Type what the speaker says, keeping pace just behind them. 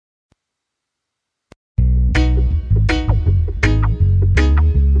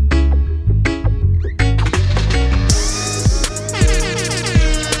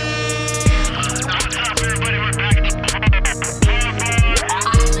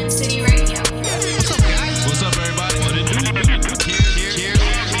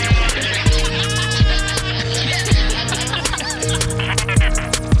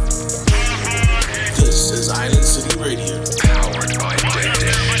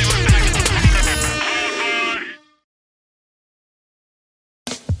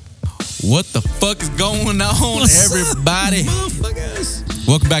What the fuck is going on, everybody?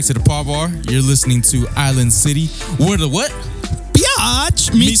 Welcome back to the Par Bar. You're listening to Island City, where the what?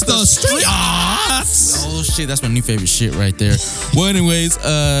 Biatch meets the streets. Oh shit, that's my new favorite shit right there. Well, anyways,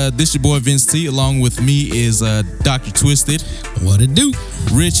 this your boy Vince T. Along with me is Dr. Twisted. What it do?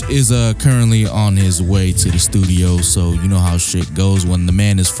 Rich is currently on his way to the studio, so you know how shit goes when the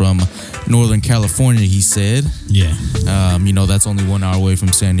man is from Northern California, he said. Yeah. You know, that's only 1 hour away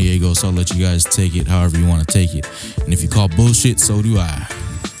from San Diego, so I'll let you guys take it however you want to take it. And if you call bullshit, so do I.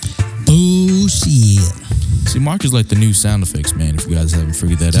 Bullshit. See, Mark is like the new sound effects, man, if you guys haven't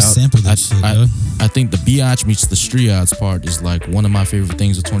figured that Just out. sample that shit, dog. I think the biatch meets the striots part is like one of my favorite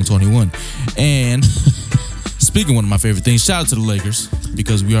things of 2021. And speaking of one of my favorite things, shout out to the Lakers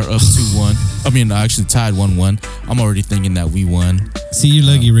because we are up 2-1. I mean, actually tied 1-1. I'm already thinking that we won. See, you're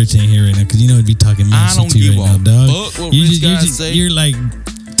lucky Rich ain't here right now because you know he'd be talking mad I don't shit to you give right a now, dog. fuck what Rich guys say. You're like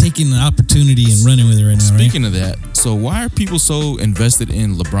taking the opportunity and running with it right now, Speaking of that, so why are people so invested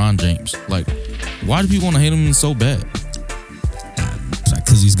in LeBron James? Like, why do people want to hate him so bad?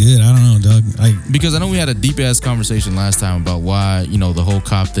 Because he's good. I don't know, dog. Because I know we had a deep ass conversation last time about why, you know, the whole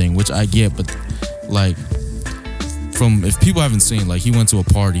cop thing, which I get, but like, if people haven't seen, like, he went to a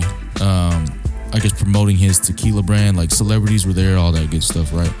party, I guess promoting his tequila brand, like celebrities were there, all that good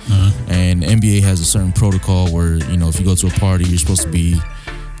stuff, right? Uh-huh. And NBA has a certain protocol where, you know, if you go to a party, you're supposed to be,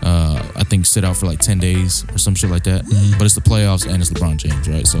 I think, sit out for like 10 days or some shit like that. Mm-hmm. But it's the playoffs and it's LeBron James,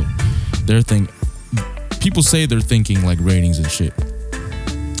 right? So people say they're thinking like ratings and shit.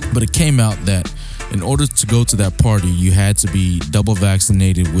 But it came out that in order to go to that party, you had to be double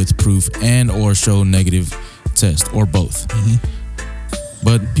vaccinated with proof and or show negative test or both. Mm-hmm.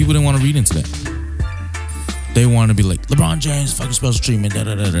 But people didn't want to read into that. They wanted to be like, LeBron James, fucking special treatment, da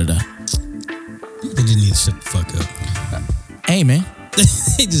da da da da. They just need to shut the fuck up. Hey, man.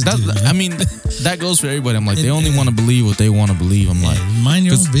 They just do, man. I mean, that goes for everybody. I'm like, they only want to believe what they want to believe. I'm like, mind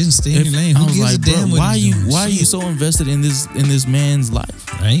your own business, stay in your lane. Who gives a damn bro, what he's doing? why are you so invested in this man's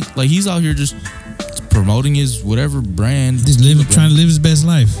life? Right? Like, he's out here just promoting his whatever brand. Just trying to live his best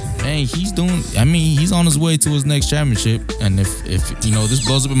life. Hey, he's on his way to his next championship. And if you know, this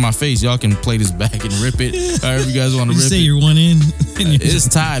blows up in my face, y'all can play this back and rip it however you guys want to rip it. You say you're one in. It's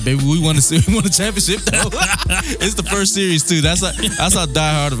tied, baby. We won a championship though. It's the first series too. That's how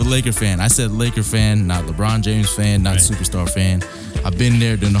diehard of a Laker fan. I said Laker fan, not LeBron James fan, not superstar fan. I've been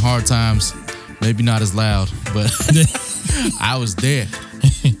there during the hard times. Maybe not as loud, but I was there.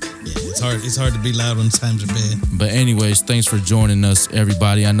 Yeah, it's hard to be loud when times are bad. But anyways, thanks for joining us,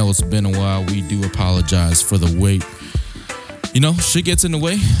 everybody. I know it's been a while. We do apologize for the wait. You know, shit gets in the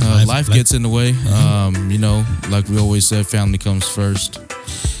way. Life gets in the way. You know, like we always said, family comes first.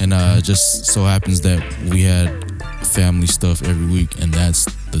 And just so happens that we had family stuff every week, and that's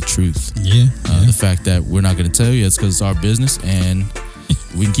the truth. Yeah. The fact that we're not going to tell you, it's because it's our business, and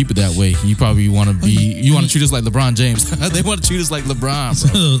we can keep it that way. You probably want to treat us like LeBron James. They want to treat us like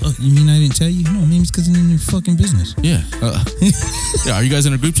LeBron, bro. You mean I didn't tell you? No, maybe it's because it's in your fucking business. Yeah. Yeah. Are you guys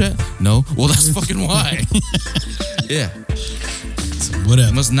in a group chat? No. Well, that's fucking why. Yeah. So whatever.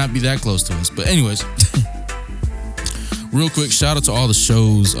 It must not be that close to us. But anyways, real quick, shout out to all the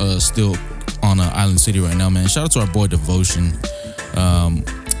shows still on Island City right now, man. Shout out to our boy Devotion.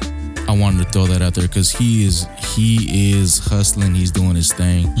 I wanted to throw that out there because he is hustling. He's doing his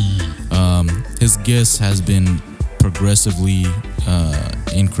thing. His guest has been progressively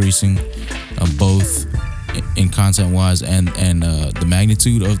increasing, both in content wise and the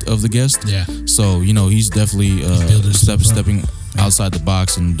magnitude of the guest. Yeah. So you know he's definitely stepping outside the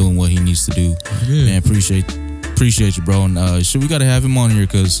box and doing what he needs to do. Good. Man, appreciate you, bro. And we got to have him on here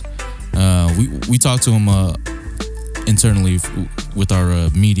because we talked to him internally with our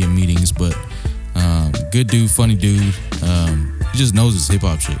media meetings, but good dude, funny dude. He just knows his hip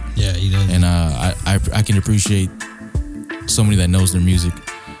hop shit. Yeah, he does. And I can appreciate somebody that knows their music.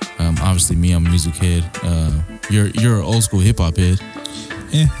 Obviously, me, I'm a music head. You're an old school hip hop head.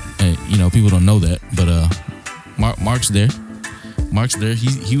 Yeah. And, you know, people don't know that, but Mark's there. Mark's there.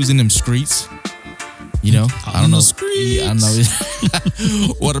 He was in them streets. You know, I don't know. Streets. I don't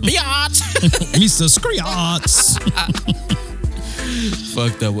know. What a biatch. Mr. Screots.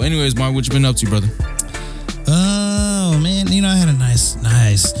 Fucked up. Well, anyways, Mark, what you been up to, brother? Oh man, you know, I had a nice,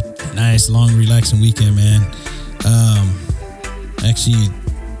 long, relaxing weekend, man. Actually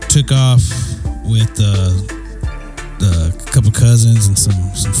took off with a couple cousins and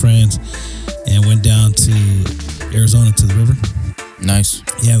some friends, and went down to Arizona to the river. Nice.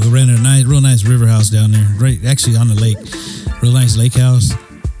 Yeah, we rented a real nice river house down there, right actually on the lake. Real nice lake house.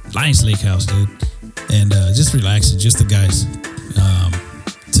 Nice lake house, dude. And just relaxing, just the guys.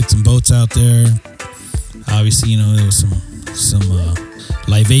 Took some boats out there. Obviously, there was some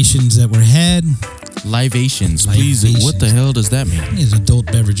libations that were had. Libations. Please, what the hell does that mean? It's adult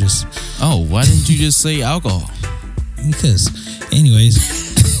beverages. Oh, why didn't you just say alcohol? Because, anyways.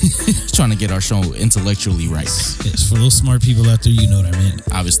 Just trying to get our show intellectually right. Yes, for those smart people out there, you know what I meant.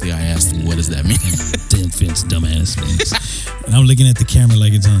 Obviously, I asked, what does that mean? Damn fence, dumbass fence. And I'm looking at the camera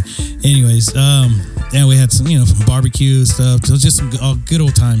like it's on. Anyways, yeah, we had some, some barbecue stuff. So just some good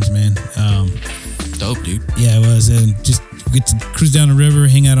old times, man. Dope, dude. Yeah, it was. And just get to cruise down the river,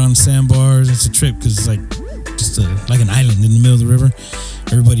 hang out on sandbars. It's a trip because it's like just like an island in the middle of the river.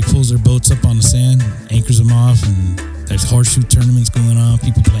 Everybody pulls their boats up on the sand, anchors them off, and there's horseshoe tournaments going on.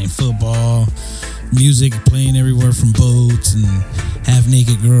 People playing football, music playing everywhere from boats and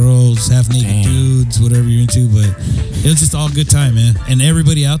half-naked girls, half-naked dudes, whatever you're into. But it was just all good time, man. And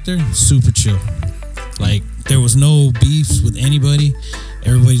everybody out there, super chill. Like, there was no beefs with anybody.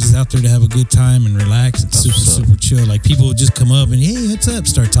 Everybody's just out there to have a good time and relax. It's super chill. Like, people would just come up and, hey, what's up?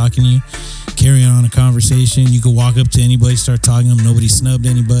 Start talking to you, carry on a conversation. You could walk up to anybody, start talking to them. Nobody snubbed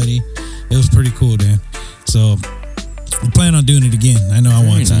anybody. It was pretty cool, man. So I plan on doing it again. I know I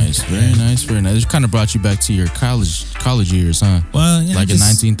want to. Very nice. It kind of brought you back to your college years, huh? Well, yeah, like in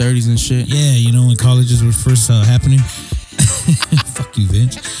 1930s and shit. Yeah, when colleges were first happening. Fuck you,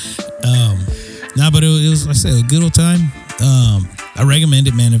 Vince. But it was, like I said, a good old time. I recommend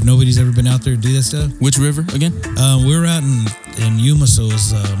it, man. If nobody's ever been out there to do that stuff. Which river again? We were out in Yuma, so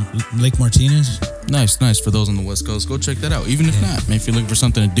it's Lake Martinez. Nice. For those on the West Coast, go check that out. Even if not, man, if you're looking for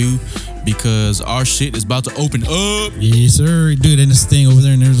something to do, because our shit is about to open up. Yes, sir. Dude, and this thing over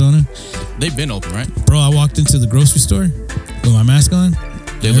there in Arizona. They've been open, right? Bro, I walked into the grocery store with my mask on.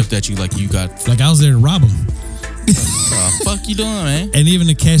 They looked at you like you got... Like I was there to rob them. What the fuck you doing, man? And even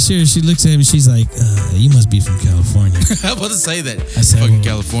the cashier, she looks at me and she's like, you must be from California. I was about to say that. I said, fucking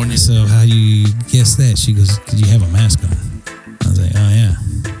California. So how do you guess that? She goes, because you have a mask on. I was like, oh, yeah.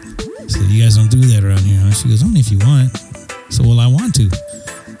 So you guys don't do that around here, huh? She goes, only if you want. So, well, I want to.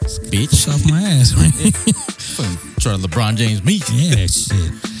 Bitch. Off my ass, right? Try to LeBron James me. Yeah,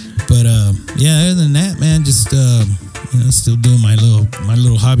 shit. But, yeah, other than that, man, just, still doing my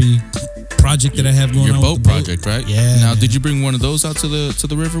little hobby project that I have going on. Your boat project, right? Yeah. Now, did you bring one of those out to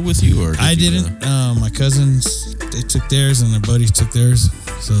the river with you, or I didn't? My cousins, they took theirs, and their buddies took theirs.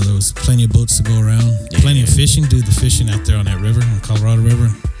 So there was plenty of boats to go around. Yeah. Plenty of fishing. Dude, the fishing out there on that river, on Colorado River.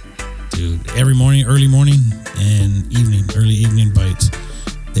 Dude, every morning, early morning and early evening bites.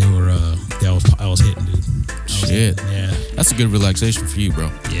 They were. I was hitting, dude. Shit. Yeah. That's a good relaxation for you,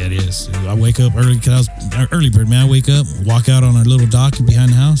 bro. Yeah, it is. Dude, I wake up early because I was early bird, man. I wake up, walk out on our little dock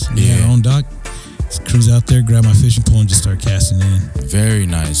behind the house. We had our own dock. Just cruise out there, grab my fishing pole, and just start casting in. Very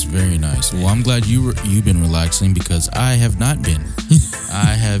nice. Well, I'm glad you've been relaxing because I have not been.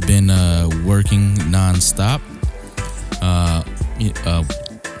 I have been working nonstop.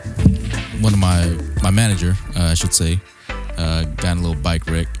 One of my manager, I should say, got in a little bike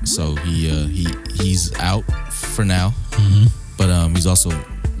wreck, so he's out for now. Mm-hmm. But he's also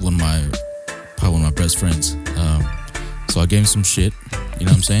probably one of my best friends. So I gave him some shit. You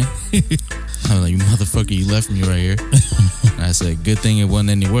know what I'm saying? I was like, you motherfucker, you left me right here. And I said, good thing it wasn't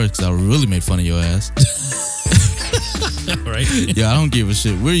any worse, because I really made fun of your ass. Right? Yeah, I don't give a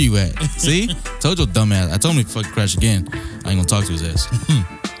shit. Where you at? See? Told your dumb ass. I told him to fucking crash again. I ain't gonna talk to his ass.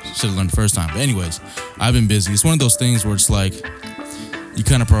 Should have learned the first time. But anyways, I've been busy. It's one of those things where it's like you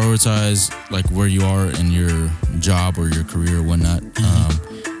kind of prioritize like where you are in your job or your career or whatnot.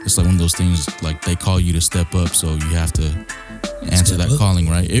 It's like one of those things like they call you to step up, so you have to answer that calling,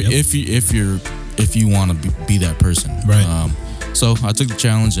 right? Yep. If you want to be that person, right? So I took the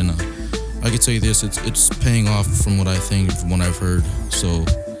challenge, and I can tell you this: it's paying off from what I think, from what I've heard. So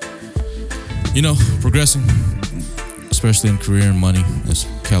progressing, especially in career and money. As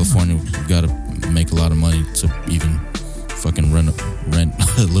California, we've got to make a lot of money to even fucking rent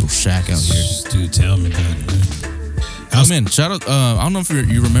a little shack out here. Dude, tell me about it, man. Man, shout out. I don't know if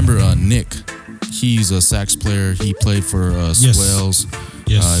you remember Nick. He's a sax player. He played for Swells.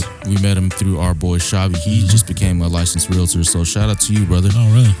 Yes. We met him through our boy Shabby. He just became a licensed realtor. So shout out to you, brother.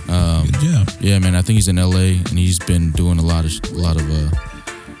 Oh, really? Good job. Yeah, man. I think he's in LA, and he's been doing a lot of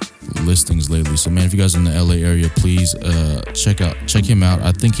listings lately. So man, if you guys are in the LA area, please check him out.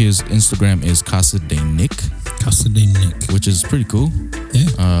 I think his Instagram is Casa de Nick. Casa de Nick, which is pretty cool.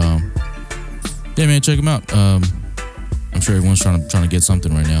 Yeah. Yeah, man, check him out. I'm sure everyone's trying to get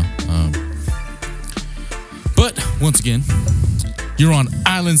something right now. But once again, you're on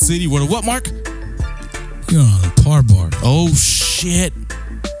Island City. What, Mark? You're on Par Bar. Oh shit!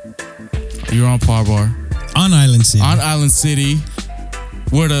 You're on Par Bar. On Island City. On Island City.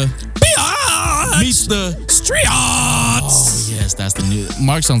 Where the Biatch meets the Streets. Oh yes, that's the new.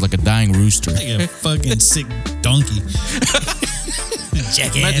 Mark sounds like a dying rooster. Like a fucking sick donkey.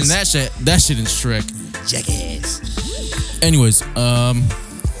 Jackass. Imagine that shit. That shit in Shrek. Jackass. Anyways,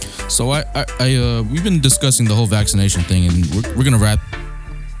 so I we've been discussing the whole vaccination thing, and we're gonna wrap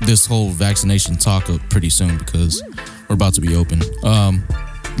this whole vaccination talk up pretty soon because we're about to be open.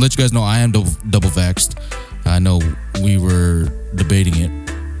 Let you guys know I am double vaxxed. I know we were debating it.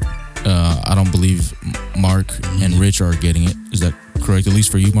 I don't believe Mark and Rich are getting it. Is that correct? At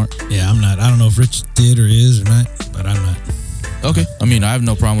least for you, Mark? Yeah, I'm not. I don't know if Rich did or is or not, but I'm not. Okay. I mean, I have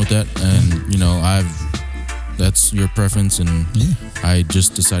no problem with that, and you know, that's your preference, and Yeah. I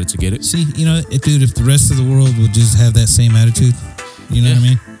just decided to get it. See, you know, dude, if the rest of the world would just have that same attitude, you know Yeah. what I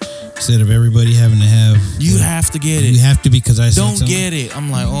mean? Instead of everybody having to have... You have to get it. You have to because I said Don't something. get it.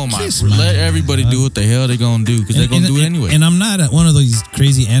 I'm like, oh my. Kiss Let my everybody ass. do what the hell they gonna do because they're gonna do it anyway. And I'm not one of those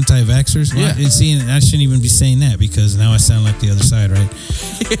crazy anti-vaxxers. Yeah. And seeing, I shouldn't even be saying that because now I sound like the other side, right?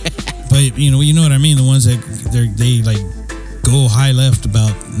 But you know what I mean. The ones that they like go high left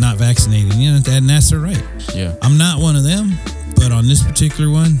about not vaccinating. You know, and that's their right. Yeah. I'm not one of them, but on this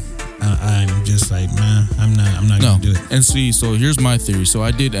particular one, I'm just like, nah, I'm not No. gonna do it. And see, so here's my theory. So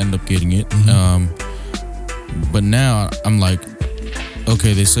I did end up getting it. Mm-hmm. But now I'm like,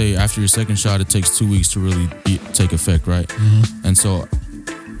 okay, they say after your second shot, it takes 2 weeks to really take effect, right? Mm-hmm. And so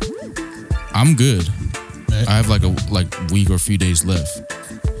I'm good. Right. I have like a week or a few days left.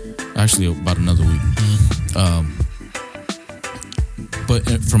 Actually, about another week. Mm-hmm. But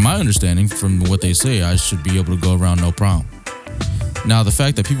from my understanding, from what they say, I should be able to go around no problem. Now, the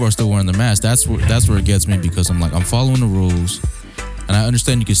fact that people are still wearing their masks, that's where it gets me because I'm like, I'm following the rules. And I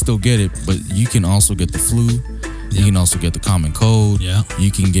understand you can still get it, but you can also get the flu. You can also get the common cold. Yeah.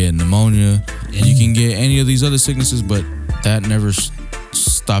 You can get pneumonia. Yeah. You can get any of these other sicknesses, but that never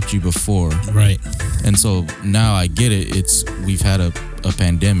stopped you before. Right. And so now I get it. We've had a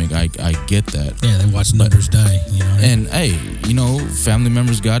pandemic. I get that. Yeah, they watch numbers die. You know. And hey, you know, family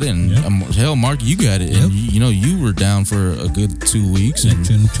members got it, and Yep. hell, Mark, you got it, Yep. and you know, you were down for a good 2 weeks, Yeah, and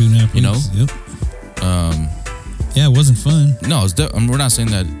 2.5 weeks. you know, Yep. Yeah, it wasn't fun. no, we're not saying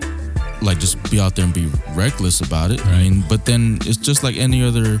that like just be out there and be reckless about it. I Right. mean, but then it's just like any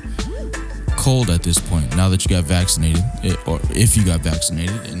other cold at this point. Now that you got vaccinated, or if you got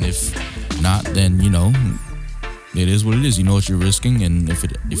vaccinated, and if not, then you know, it is what it is. You know what you're risking, and if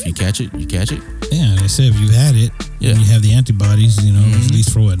you catch it, you catch it. Yeah, they say if you had it, Yeah. and you have the antibodies, you know, Mhm. at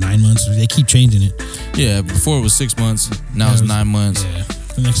least for 9 months. They keep changing it. Yeah, before it was 6 months, now Yeah, it's it was- 9 months. Yeah.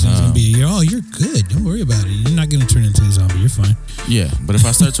 The next thing's gonna be a year. Oh, you're good. Don't worry about it. You're not gonna turn into a zombie. You're fine. Yeah, but if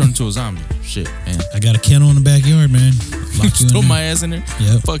I start turning into a zombie, shit, man. I got a kennel in the backyard, man. Lock you in Throw there. my ass in there.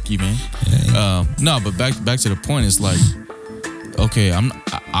 Yep. Fuck you, man. Yeah. No, but back to the point. It's like, okay,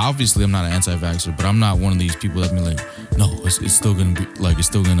 obviously I'm not an anti-vaxxer, but I'm not one of these people that be like, no, it's still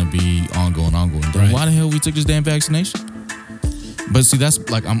gonna be ongoing. Then Right. why the hell we took this damn vaccination? But see, that's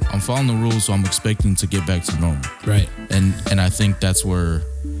like I'm following the rules, so I'm expecting to get back to normal. Right. And I think that's where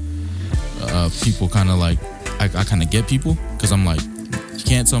people kind of like I kind of get people because I'm like, you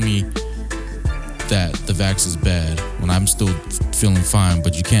can't tell me that the vax is bad when I'm still feeling fine,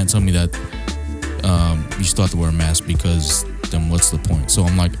 but you can't tell me that you still have to wear a mask because then what's the point? So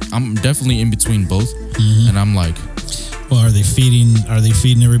I'm like, I'm definitely in between both, and I'm like, Well, are they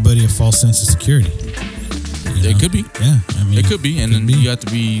feeding everybody a false sense of security? You it know? could be, Yeah, I mean, it could be, and then be. you have to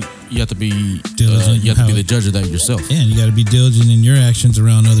be Diligent you have to be how- the judge of that yourself. Yeah, and you got to be diligent in your actions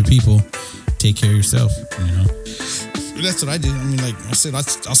around other people. Take care of yourself. You know. That's what I do. I mean, like I said,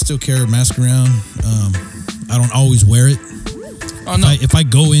 I'll still carry a mask around. I don't always wear it. Oh no, If I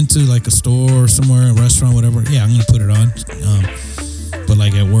go into like a store or somewhere, a restaurant, whatever, yeah, I'm gonna put it on. But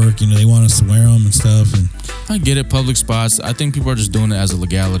like at work, you know, they want us to wear them and stuff. And I get it. Public spots. I think people are just doing it as a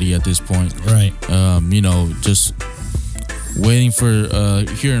legality at this point. right, You know, just waiting for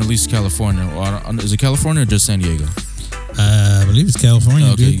here in at least California. Or, is it California or just San Diego? I believe it's California.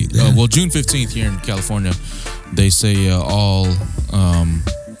 Okay. Dude. Yeah. Well, June 15th here in California, they say all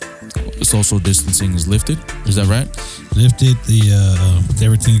social distancing is lifted. Is that right? Lifted.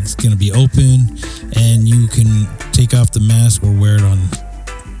 Everything's gonna be open, and you can take off the mask or wear it on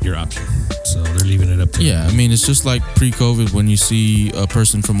your option. So they're leaving it up to Yeah. I mean, it's just like pre-COVID when you see a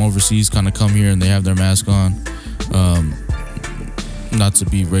person from overseas kind of come here and they have their mask on. Not to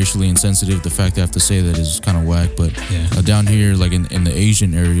be racially insensitive, the fact I have to say that is kind of whack, but Yeah. down here, like in the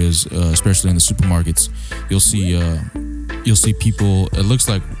Asian areas, especially in the supermarkets, you'll see people. It looks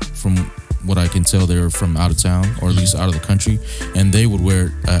like, from what I can tell, they're from out of town or at least out of the country, and they would wear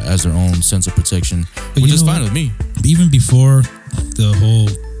it as their own sense of protection, But which you is know fine what? with me. Even before the whole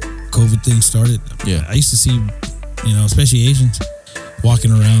COVID thing started, Yeah. I used to see, especially Asians,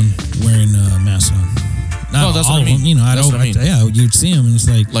 walking around wearing masks on. Not that's all what I of mean. them, That's what I mean. Yeah, you'd see them, and it's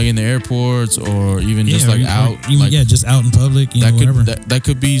like Like in the airports, or even just like out. even, like, just out in public, that whatever. that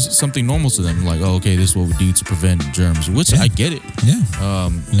could be something normal to them. Like, oh, okay, this is what we do to prevent germs. Which Yeah. I get it. Yeah.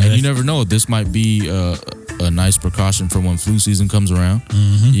 And you never know. This might be a nice precaution for when flu season comes around.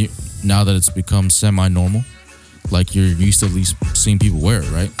 Now that it's become semi-normal, like you're used to at least seeing people wear it,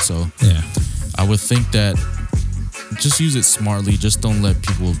 right? So Yeah. I would think that just use it smartly. Just don't let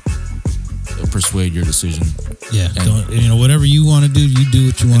people persuade your decision. Yeah. And- Don't, whatever you want to do, you do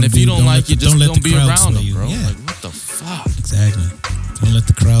what you want And to if do. you don't like it, just let don't the be crowd around sway them, you. bro. Yeah. Like, what the fuck? Exactly. Don't let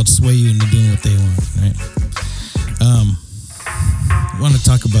the crowd sway you into doing what they want, right? Want to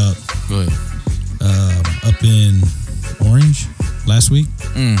talk about Go ahead. up in Orange last week,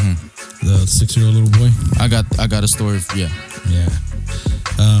 Mm-hmm. the 6-year-old little boy. I got a story. Yeah. Yeah.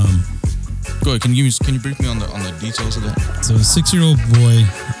 Go ahead. Can you brief me on the details of that? So a 6-year-old boy,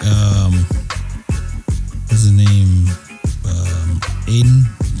 what's his name? Aiden.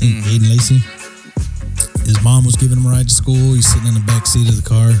 I think Aiden Lacey. His mom was giving him a ride to school. He's sitting in the back seat of the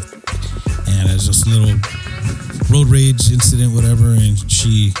car, and there's just a little road rage incident, whatever. And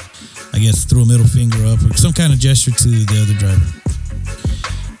she, I guess, threw a middle finger up or some kind of gesture to the other driver.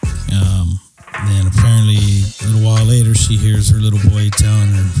 Then apparently, a little while later, she hears her little boy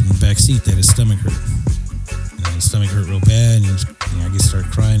telling her from the back seat that his stomach hurt. His stomach hurt real bad, and he was, I guess,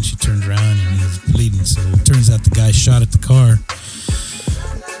 started crying. She turned around, and he was bleeding. So it turns out the guy shot at the car.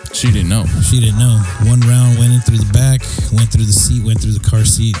 She didn't know. She didn't know. One round went in through the back, went through the seat, went through the car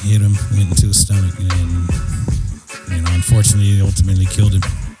seat, hit him, went into his stomach, and unfortunately, it ultimately killed him.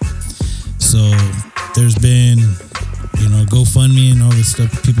 So there's been, GoFundMe and all this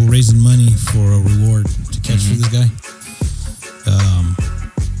stuff. People raising money for a reward to catch for this guy.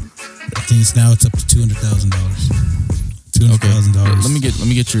 I think it's up to $200,000. $200,000. Let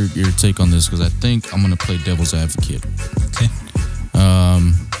me get your take on this, because I think I'm gonna play devil's advocate. Okay.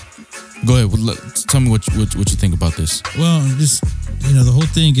 Go ahead. Tell me what you think about this. Well, just the whole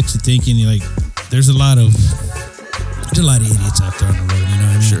thing gets you thinking. Like, there's a lot of idiots out there on the road. You know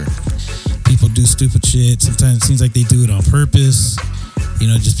what I mean? Sure. People do stupid shit. Sometimes it seems like they do it on purpose.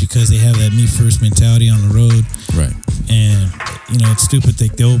 Just because they have that me first mentality on the road. Right. And it's stupid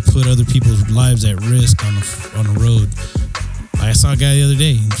that they'll put other people's lives at risk on the road. I saw a guy the other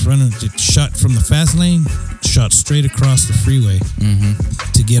day in front of it, shot from the fast lane, shot straight across the freeway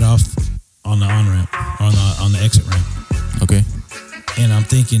to get off on the on-ramp, on the exit ramp. Okay. And I'm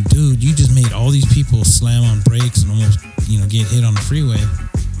thinking, dude, you just made all these people slam on brakes and almost, get hit on the freeway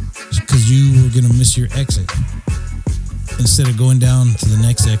because you were gonna miss your exit instead of going down to the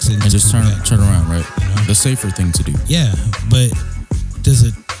next exit And just turn around, right? The safer thing to do. Yeah, but does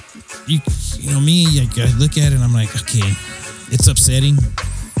it? Me, like, I look at it and I'm like, okay, it's upsetting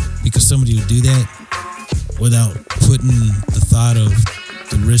because somebody would do that without putting the thought of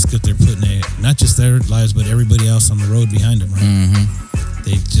the risk that they're putting in, not just their lives, but everybody else on the road behind them, right?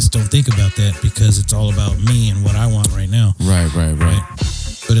 They just don't think about that because it's all about me and what I want right now. Right.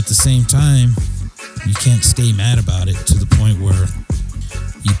 But at the same time, you can't stay mad about it to the point where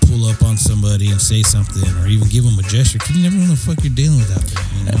you pull up on somebody and say something or even give them a gesture because you never know what the fuck you're dealing with out there.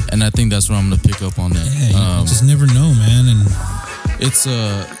 And I think that's where I'm gonna pick up on that. Yeah, you just never know, man. And it's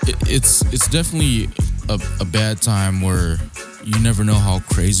definitely a bad time where you never know how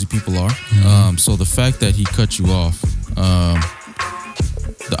crazy people are. So the fact that he cut you off,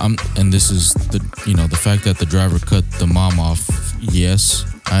 and this is the fact that the driver cut the mom off. Yes,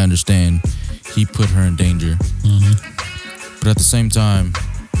 I understand. He put her in danger, but at the same time,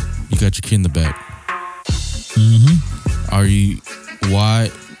 you got your kid in the back. Are you? Why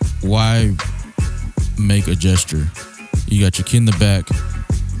make a gesture? You got your kid in the back.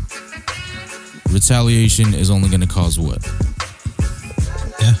 Retaliation is only going to cause what?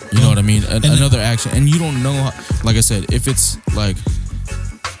 yeah, You know what I mean? Another action, and you don't know. Like I said, if it's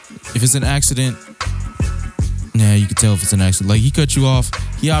an accident, yeah, you can tell if it's an accident. Like, he cut you off.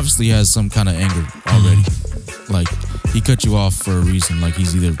 He obviously has some kind of anger already. Like, he cut you off for a reason. Like,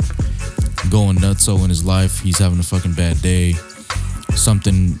 he's either going nutso in his life. He's having a fucking bad day.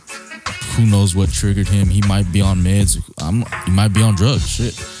 Something, who knows what triggered him. He might be on meds. He might be on drugs.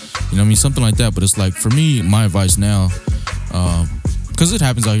 Shit. You know what I mean? Something like that. But it's like, for me, my advice now, because it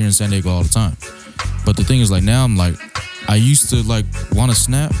happens out here in San Diego all the time. But the thing is, like, now I'm like, I used to, like, want to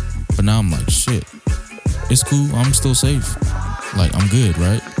snap. But now I'm like, shit. It's cool. I'm still safe. Like, I'm good,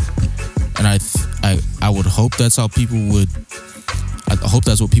 right? And I would hope that's how people would. I hope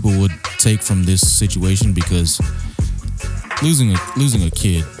that's what people would take from this situation, because losing a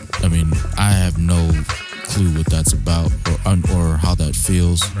kid. I mean, I have no clue what that's about or how that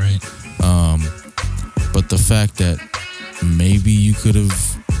feels. Right. But the fact that maybe you could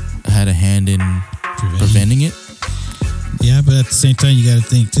have had a hand in preventing it. Yeah, but at the same time, you got to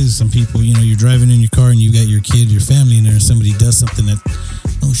think too. Some people, you're driving in your car and you got your kid, your family in there, and somebody does something that,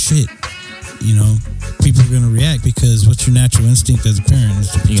 oh shit, people are gonna react because what's your natural instinct as a parent is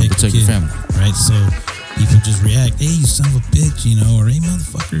to protect your family, right? So people just react, hey, you son of a bitch, or hey,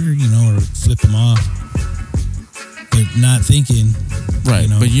 motherfucker, or flip them off, but not thinking. Right,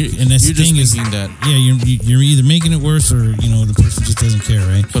 but you're just thinking that. Yeah, you're either making it worse or the person just doesn't care,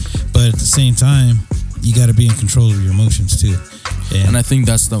 right? But at the same time, you got to be in control of your emotions too. And I think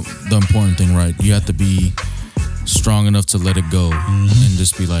that's the important thing, right? You have to be strong enough to let it go and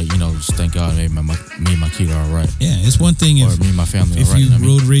just be like, just thank God, hey, me and my kid are all right. Yeah, it's one thing or me and my family are if all right. If you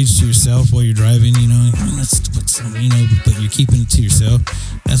road rage to yourself while you're driving, but you're keeping it to yourself.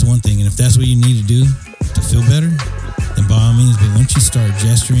 That's one thing, and if that's what you need to do to feel better, then by all means. But once you start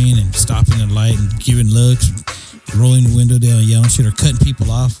gesturing and stopping at the light and giving looks, rolling the window down, yelling shit, or cutting people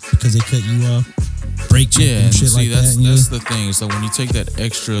off because they cut you off, brake checking and shit like that. That's the thing. So when you take that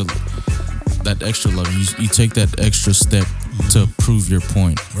extra love, you take that extra step to prove your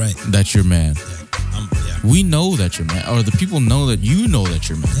point. Right. That you're mad. Yeah. We know that you're mad, or the people know that you know that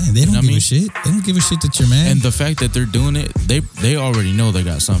you're mad. Yeah, they don't give a shit. They don't give a shit that you're mad. And the fact that they're doing it, they already know they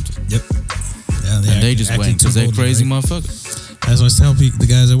got something. Yep. Yeah, they just waiting because they're crazy, right? Motherfucker. That's what I tell the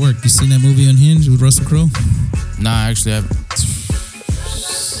guys at work. You seen that movie Unhinged with Russell Crowe? Nah, I actually haven't.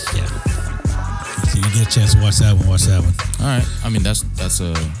 Yeah. If you get a chance to watch that one. All right. I mean, that's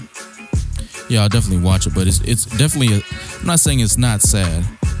a. Yeah, I'll definitely watch it, but it's definitely. I'm not saying it's not sad.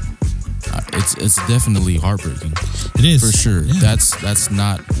 It's definitely heartbreaking. It is for sure. Yeah. That's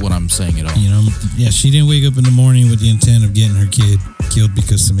not what I'm saying at all. Yeah, she didn't wake up in the morning with the intent of getting her kid killed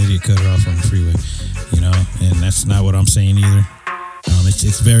because some idiot cut her off on the freeway. And that's not what I'm saying either.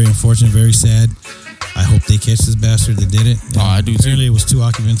 It's very unfortunate, very sad. I hope they catch this bastard that did it. I do apparently too. It was 2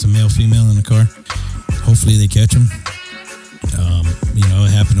 occupants, a male, female in the car. Hopefully they catch him.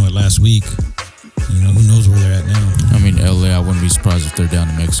 It happened last week. Who knows where they're at now? I mean, LA, I wouldn't be surprised if they're down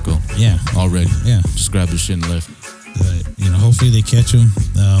in Mexico. Yeah. Already. Yeah. Just grab their shit and left. Hopefully they catch him.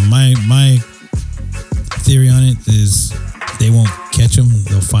 My theory on it is they won't catch him.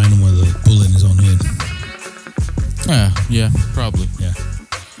 They'll find him with a bullet in his own head. Yeah, probably. Yeah.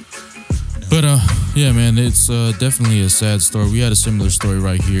 But, yeah, man, it's definitely a sad story. We had a similar story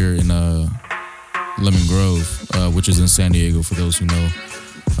right here in Lemon Grove, which is in San Diego, for those who know.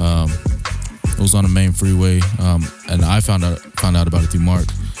 It was on the main freeway, and I found out about it through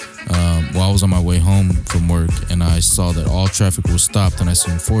Mark. While I was on my way home from work, and I saw that all traffic was stopped, and I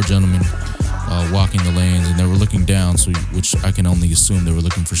seen 4 gentlemen walking the lanes, and they were looking down, which I can only assume they were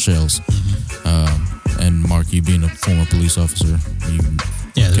looking for shells. And Mark, you being a former police officer,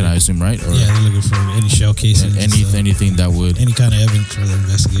 can I assume, right? Or, yeah, they're looking for any shell casings, anything that would any kind of evidence for their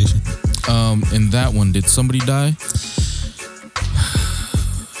investigation. In that one, did somebody die?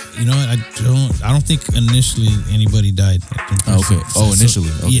 You know what? I don't think initially anybody died. Okay.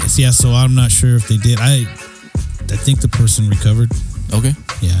 Initially. Okay. Yes. Yeah. So I'm not sure if they did. I think the person recovered. Okay.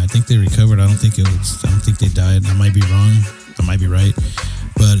 Yeah, I think they recovered. I don't think they died. I might be wrong. I might be right.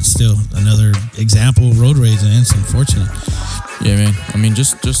 But it's still another example of road rage, and it's unfortunate. Yeah, man. I mean,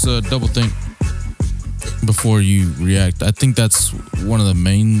 just double think before you react. I think that's one of the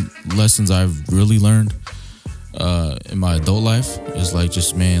main lessons I've really learned in my adult life is I used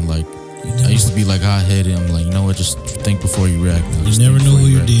to be hot-headed. I'm like, what, just think before you react. You never know who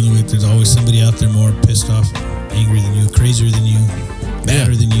you're dealing with. There's always somebody out there more pissed off, angry than you, crazier than you,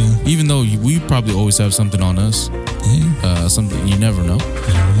 badder than you. Even though we probably always have something on us. Yeah. Something you never know.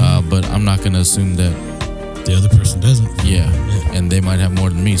 But I'm not going to assume that the other person doesn't. Yeah. And they might have more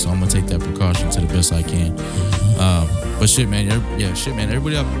than me, so I'm going to take that precaution to the best I can. But shit, man.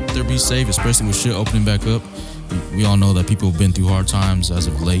 Everybody out there be safe, especially with shit opening back up. We all know that people have been through hard times as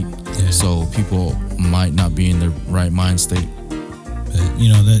of late, so people might not be in their right mind state.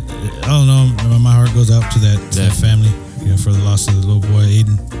 That I don't know. My heart goes out to that family, for the loss of the little boy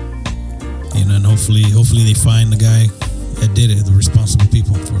Aiden. And hopefully they find the guy that did it, the responsible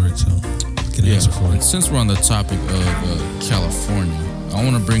people for it, so they can answer for it. Since we're on the topic of California, I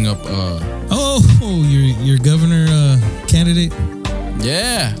want to bring up. Your governor candidate.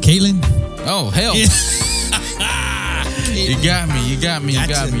 Yeah, Caitlin. Oh hell. Yeah. You got me.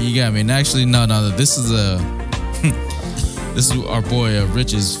 And actually, no. This is our boy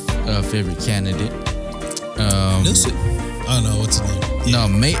Rich's favorite candidate. Newsom. Oh no, what's his name? Yeah.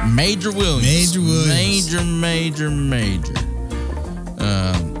 No, Major Williams. Major Williams. Major.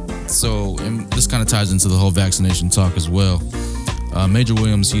 So, and this kind of ties into the whole vaccination talk as well. Major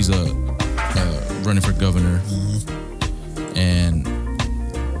Williams, he's running for governor, and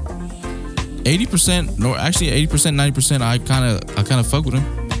 80%, no, actually 80%, 90%, I kind of fuck with him.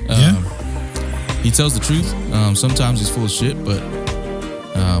 He tells the truth. Sometimes he's full of shit, but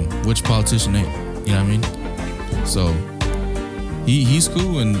which politician ain't? You know what I mean? So he's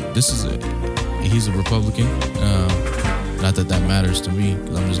cool, and he's a Republican. Not that matters to me,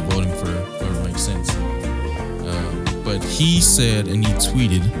 because I'm just voting for whoever makes sense. But he said, and he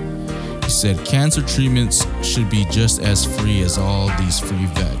tweeted, he said, cancer treatments should be just as free as all these free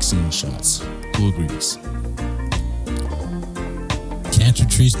vaccine shots. Who agrees? Cancer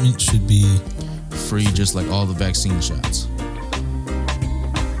treatment should be free, just like all the vaccine shots.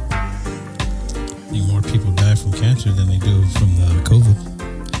 I think more people die from cancer than they do from the COVID.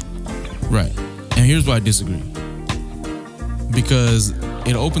 Right. And here's why I disagree. Because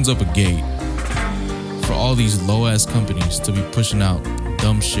it opens up a gate for all these low-ass companies to be pushing out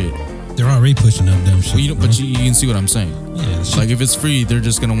dumb shit. They're already pushing out dumb shit. Well, but you can see what I'm saying. Yeah, like, if it's free, they're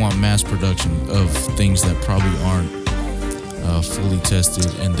just going to want mass production of things that probably aren't fully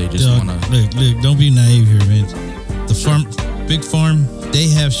tested, and they just want to... Look, don't be naive here, man. Big Farm, they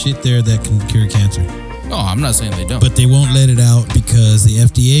have shit there that can cure cancer. No, I'm not saying they don't. But they won't let it out because the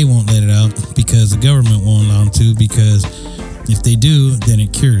FDA won't let it out, because the government won't allow them to, because if they do, then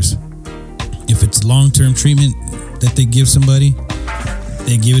it cures. If it's long-term treatment that they give somebody,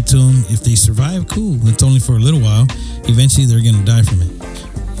 they give it to them. If they survive, cool. It's only for a little while. Eventually, they're going to die from it.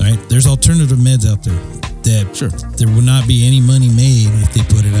 All right? There's alternative meds out there that there will not be any money made if they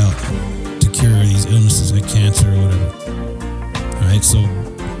put it out to cure these illnesses like cancer or whatever. All right? So,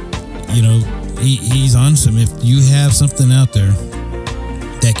 you know, he's on some. If you have something out there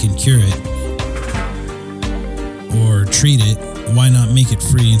that can cure it or treat it, why not make it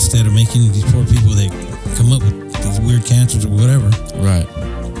free instead of making these poor people that come up with these weird cancers or whatever? Right.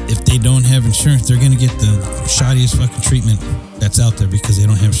 If they don't have insurance, they're going to get the shoddiest fucking treatment that's out there because they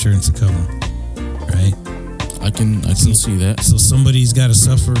don't have insurance to cover them. Right? I can see that. So somebody's got to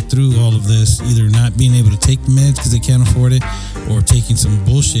suffer through all of this, either not being able to take the meds because they can't afford it, or taking some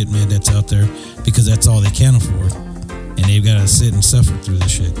bullshit med that's out there because that's all they can afford. And they've got to sit and suffer through the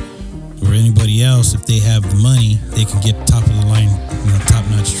shit. Or anybody else, if they have the money, they can get top of the line,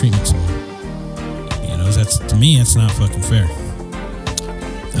 top-notch treatment somewhere. You know, to me, that's not fucking fair.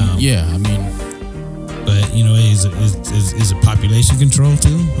 Yeah, I mean, but you know, is it population control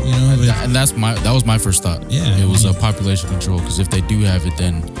too? You know, and that was my first thought. Yeah, it was a population control, because if they do have it,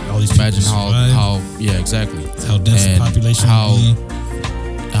 then all these imagine how yeah, exactly, how dense the population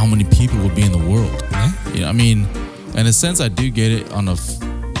how many people would be in the world. Yeah, you know, I mean, in a sense, I do get it on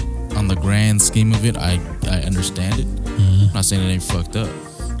the grand scheme of it. I understand it. Mm-hmm. I'm not saying it ain't fucked up.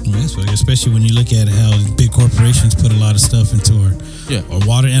 Yes, especially when you look at how big corporations put a lot of stuff into our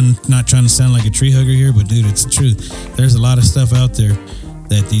water. And not trying to sound like a tree hugger here, but dude, it's the truth. There's a lot of stuff out there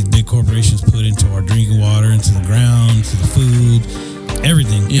that these big corporations put into our drinking water, into the ground, to the food,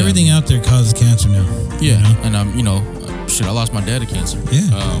 everything. Yeah. Everything out there causes cancer now. Yeah, you know? And shit, I lost my dad to cancer.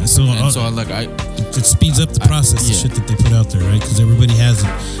 Yeah, it speeds up the process of shit that they put out there, right? Because everybody has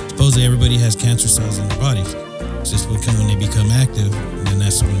it. Supposedly everybody has cancer cells in their bodies. It's just when they become active, then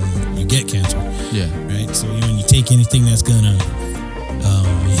that's when you get cancer. Yeah. Right? So when you take anything that's going to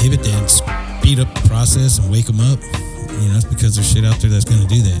inhibit that, speed up the process and wake them up, you know, it's because there's shit out there that's going to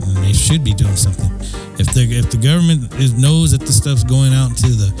do that. And they should be doing something. If the government knows that this stuff's going out into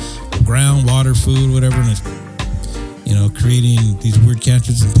the ground, water, food, whatever, and it's, you know, creating these weird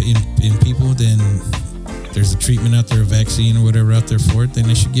cancers in people, then there's a treatment out there, a vaccine or whatever out there for it, then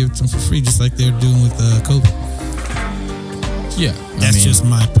they should give it to them for free, just like they're doing with COVID. Yeah, that's just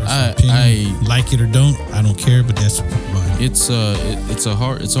my personal opinion. Like it or don't, I don't care, but that's mine. It's a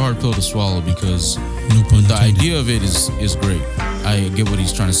hard pill to swallow, because the idea of it is great. I get what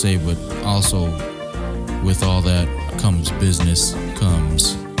he's trying to say, but also with all that comes business,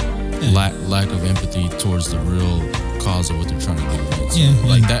 comes lack of empathy towards the real cause of what they're trying to do. Right? So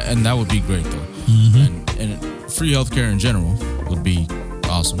like that, and that would be great though. Mm-hmm. And free healthcare in general would be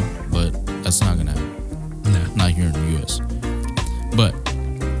awesome, but that's not gonna happen. No. Not here in the U.S. But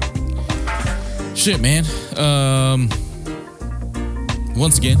shit, man.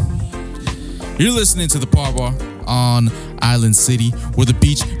 Once again, you're listening to the Par Bar on Island City, where the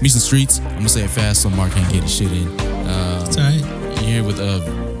beach meets the streets. I'm gonna say it fast so Mark can't get his shit in. It's all right. You're here with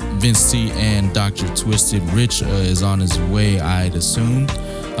Vince T and Dr. Twisted. Rich is on his way, I'd assume.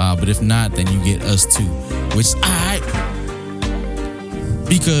 But if not, then you get us too. Which is alright.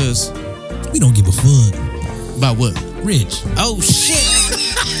 Because we don't give a fuck. About what? Rich. Oh shit!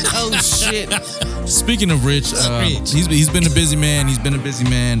 Oh shit! Speaking of Rich, Rich. he's been a busy man. He's been a busy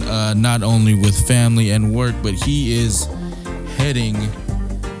man, not only with family and work, but he is heading.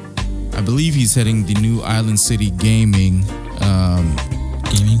 I believe he's heading the new Island City Gaming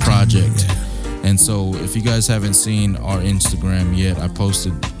project. Yeah. And so, if you guys haven't seen our Instagram yet, I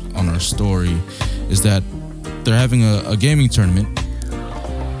posted on our story, is that they're having a gaming tournament.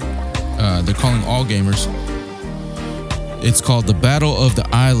 They're calling all gamers. It's called the Battle of the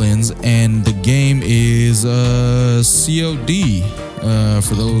Islands, and the game is COD.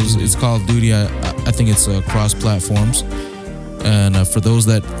 For those, it's Call of Duty. I think it's cross platforms. And for those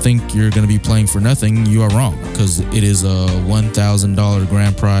that think you're going to be playing for nothing, you are wrong, because it is a $1,000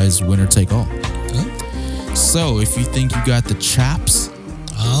 grand prize, winner take all. Huh? So if you think you got the chops,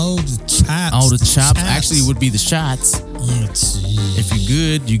 the chops. actually it would be the shots. Let's see. If you're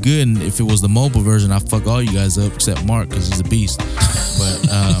good, you're good. And if it was the mobile version, I'd fuck all you guys up except Mark, because he's a beast.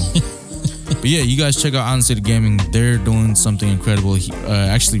 But yeah, you guys check out Island City Gaming. They're doing something incredible.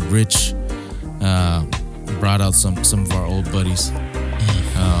 Actually, Rich brought out some of our old buddies.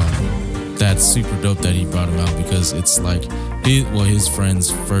 That's super dope that he brought them out, because it's like his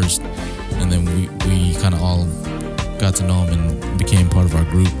friends first, and then we kind of all got to know him and became part of our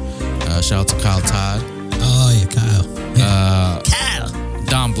group. Shout out to Kyle Todd. Oh yeah, Kyle. Yeah. Kyle.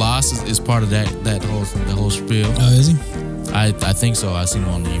 Don Bloss is part of the whole spiel. Oh, is he? I think so. I seen him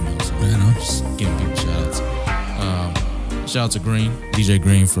on the email. So I know. just giving people shout outs. Shout out to Green, DJ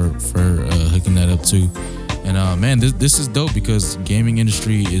Green for hooking that up too. And man, this is dope, because gaming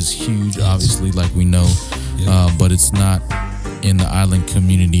industry is huge, obviously, like we know, but it's not in the island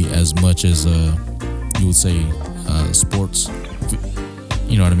community as much as you would say sports.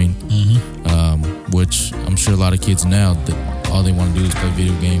 You know what I mean? Mm-hmm. Which I'm sure a lot of kids now, that all they want to do is play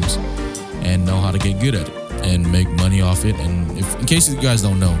video games and know how to get good at it and make money off it. And in case you guys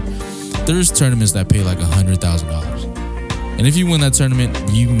don't know, there's tournaments that pay like $100,000, and if you win that tournament,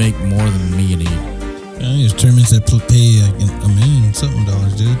 you make more than me in a year. There's tournaments that pay like $1 million something,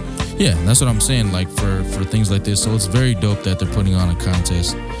 dude. Yeah, that's what I'm saying. Like for things like this, so it's very dope that they're putting on a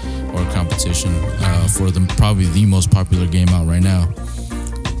contest or a competition for probably the most popular game out right now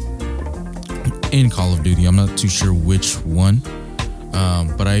in Call of Duty. I'm not too sure which one,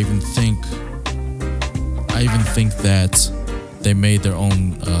 but I even think that they made their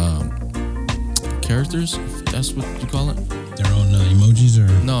own characters, if that's what you call it. Their own emojis, or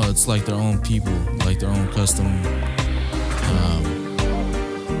no? It's like their own people, like their own custom.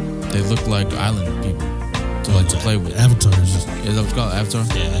 They look like island people to play with. Avatars. Is that what you call it? Avatar?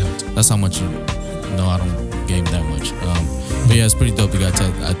 Yeah, Avatar. That's how much you know. I don't game that much. But yeah, it's pretty dope. They got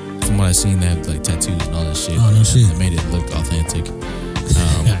from what I seen, they have like tattoos and all that shit. Oh, no shit. They made it look authentic.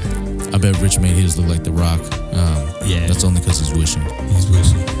 I bet Rich made his look like The Rock. Yeah. That's only because he's wishing. He's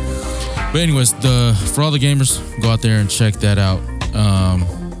wishing. But anyways, for all the gamers, go out there and check that out.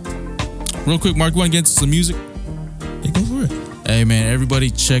 Real quick, Mark, you want to get into some music? Hey, go for it. Hey man, everybody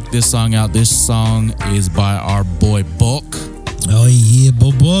check this song out. This song is by our boy Bulk. Oh yeah,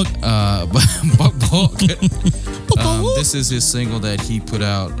 Bulk. Bulk. This is his single that he put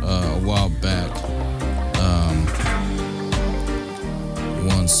out a while back.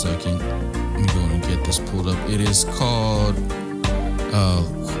 One second. Let me go and get this pulled up. It is called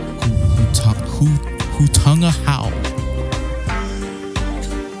Hutunga How.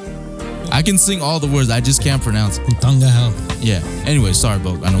 I can sing all the words, I just can't pronounce it. Hutunga How. Yeah. Anyway, sorry,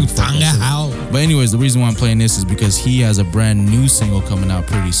 Bulk. I know. Hutunga How. But anyways, the reason why I'm playing this is because he has a brand new single coming out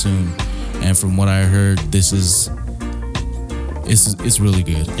pretty soon, and from what I heard, it's really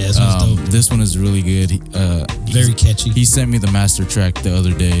good. Yeah, this one's dope, dude. This one is really good. Very catchy. He sent me the master track the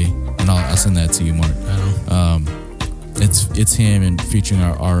other day, and I'll send that to you, Mark. It's him and featuring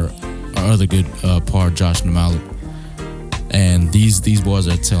our other good part, Josh Namalik. And these boys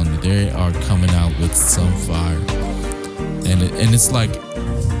are telling me they are coming out with some fire, and it's like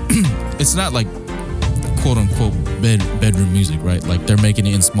it's not like quote unquote bedroom music, right? Like they're making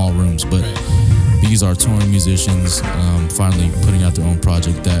it in small rooms, but these are touring musicians finally putting out their own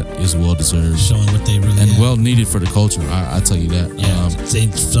project that is well deserved, showing what they really and have. well needed for the culture. I tell you that. Yeah,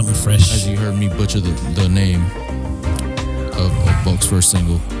 it's something fresh. As you heard me butcher the name of Bulk's first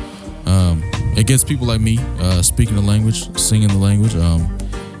single. It gets people like me speaking the language, singing the language,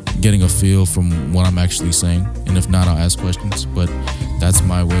 getting a feel from what I'm actually saying. And if not, I'll ask questions. But that's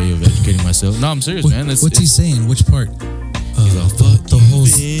my way of educating myself. No, I'm serious, man. What's he saying? Which part? The whole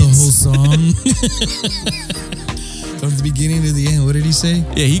song. From the beginning to the end. What did he say?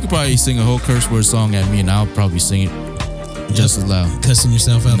 Yeah, he could probably sing a whole curse word song at me, and I'll probably sing it just as loud. Cussing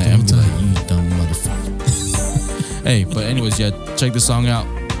yourself out the whole time. Like, you dumb motherfucker. Hey, but anyways, yeah, check this song out.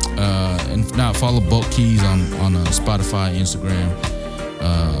 And if not, follow Bulk Keys on Spotify, Instagram,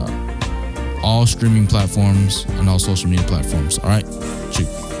 all streaming platforms, and all social media platforms. All right, shoot.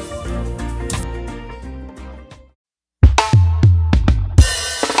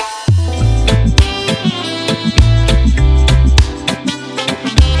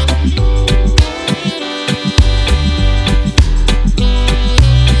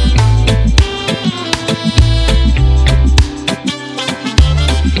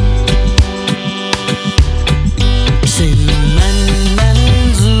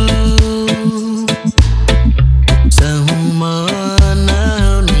 Sa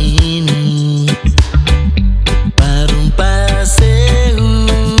humana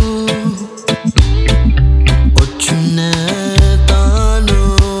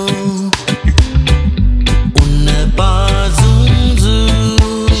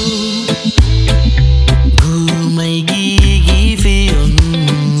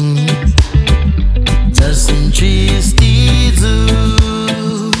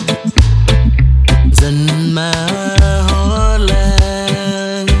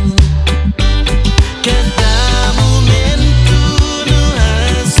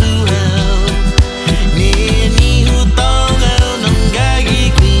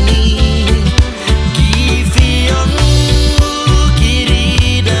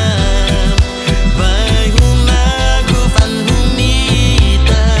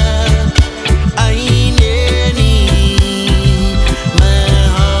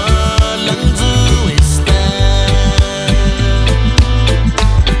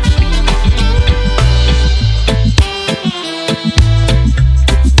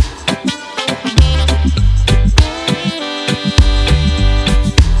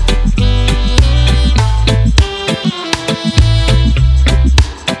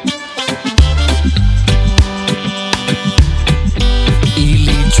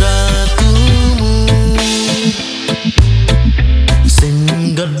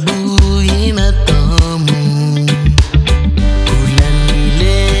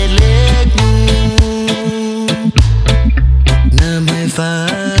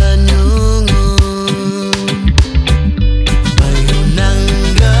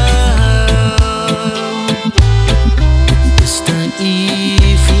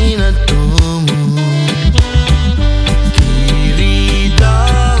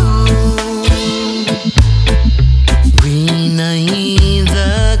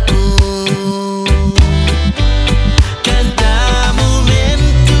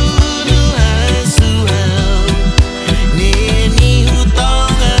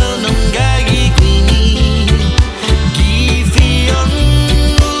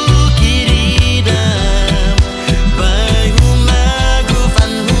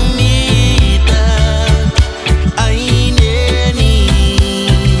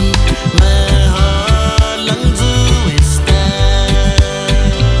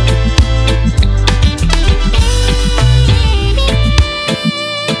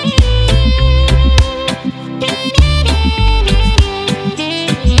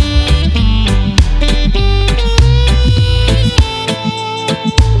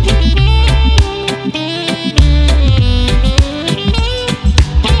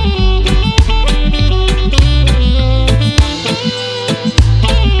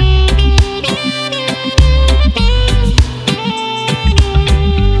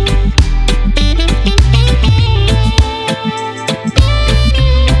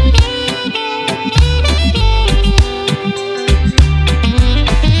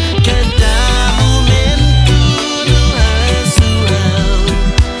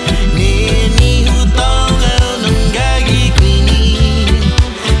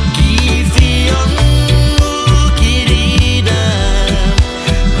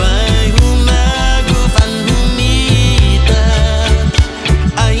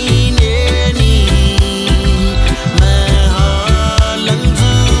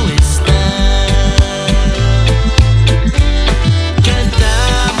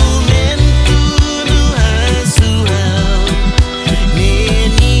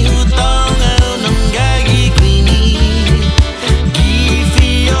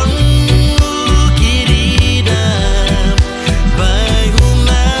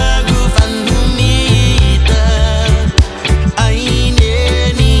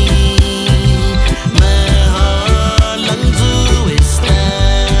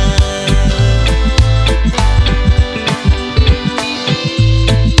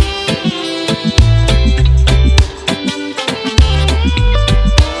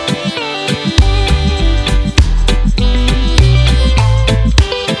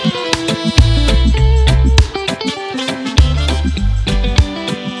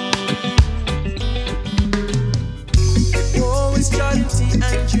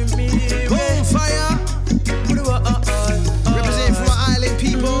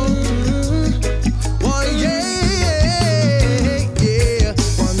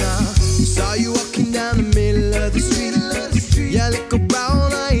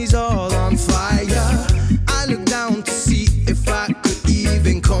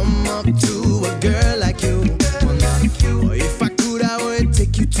warm up to a girl like you. Or if I could, I would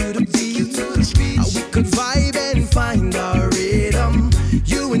take you to the beach. We could vibe and find our rhythm.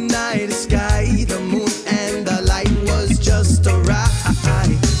 You and I, the sky, the moon, and the light was just a ride.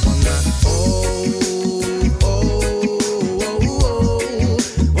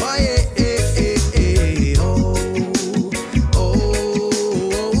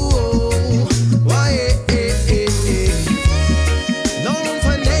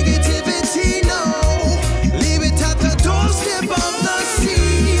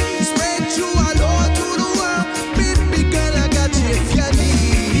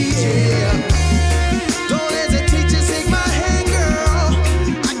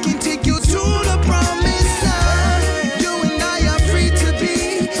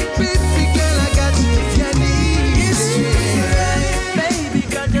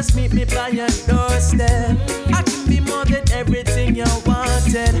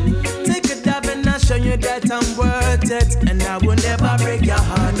 That I'm worth it, and I will never break your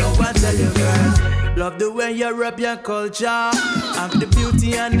heart. No, I tell you, girl. Love the way you rap your culture. Have the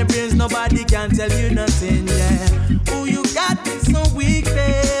beauty and the brains, nobody can tell you nothing, yeah. Ooh, you got me so weak,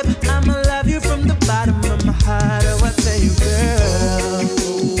 babe. I'ma love you from the bottom of my heart. Oh, I tell you, girl.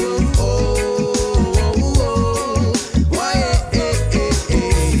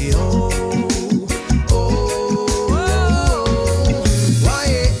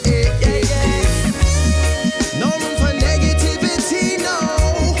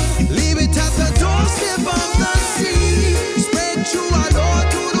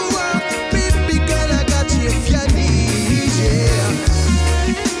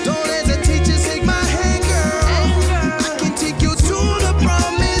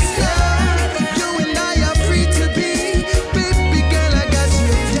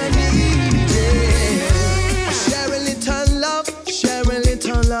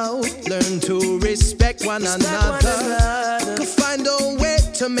 One another, could find a way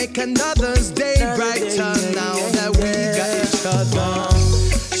to make another's day brighter now that we got each other.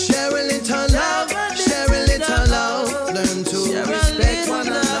 Share a little love, share a little love, learn to respect one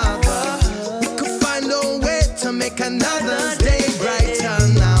another. We could find a way to make another's day brighter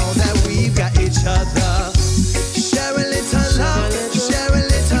now that we've got each other. Share a little love, share a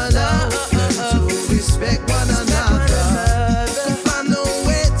little love, learn to respect one another. We could find a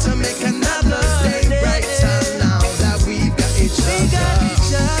way to make another's day brighter now that we've got each other.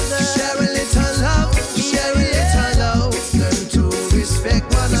 Share a little love, share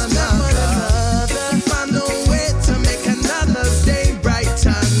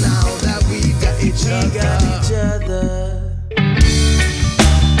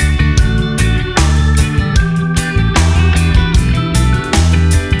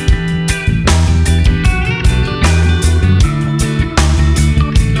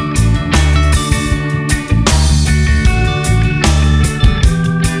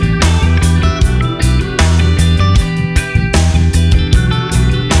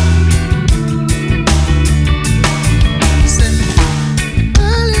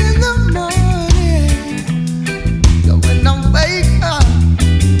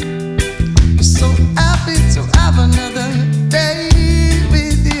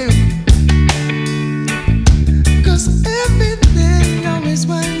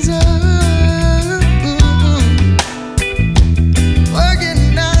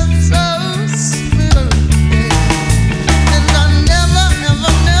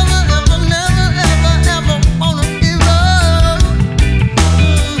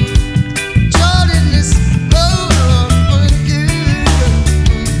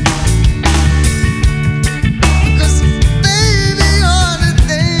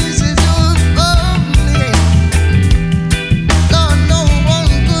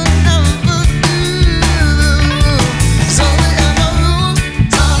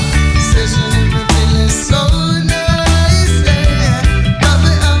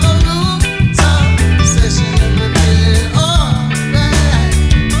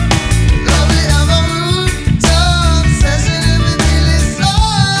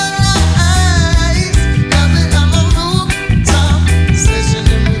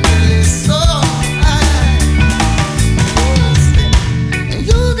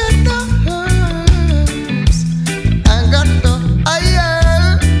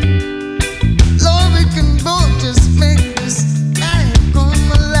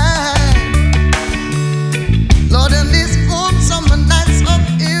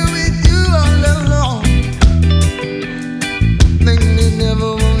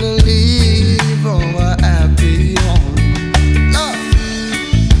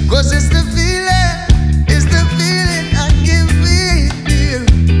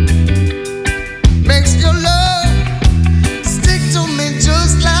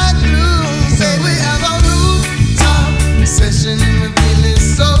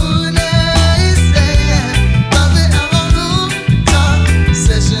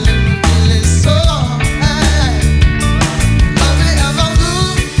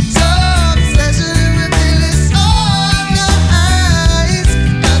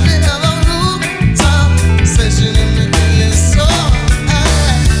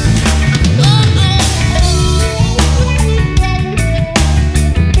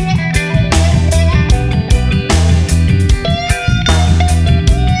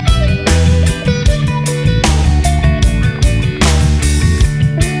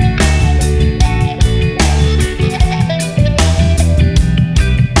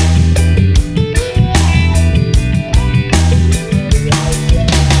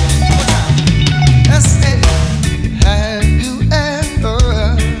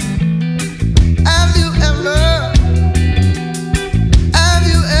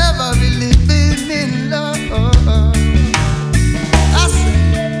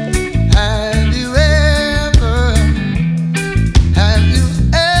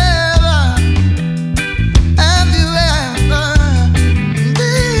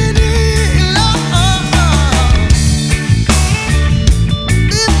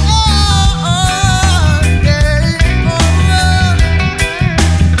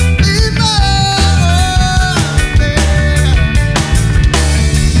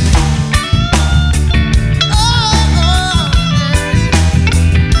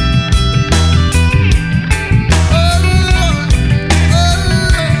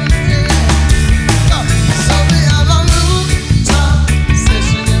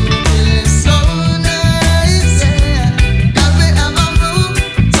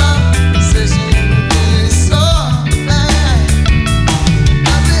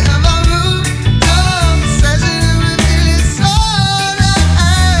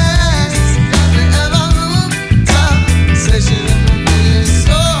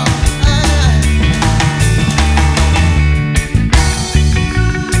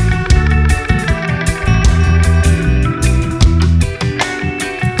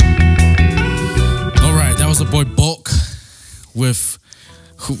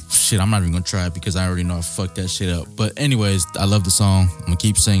shit, I'm not even gonna try it because I already know I fucked that shit up. But anyways, I love the song. I'm gonna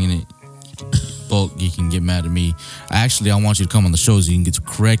keep singing it. Bulk, you can get mad at me. I want you to come on the show so you can get to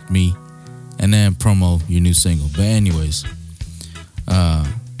correct me and then promo your new single. But anyways,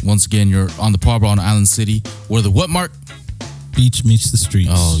 once again, you're on the Par Bar on Island City, where the what, Mark? Beach meets the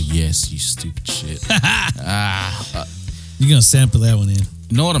streets. Oh yes, you stupid shit. You're gonna sample that one in.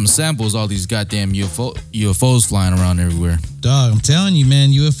 You know what I'm gonna sample is all these goddamn UFOs flying around everywhere. Dog, I'm telling you,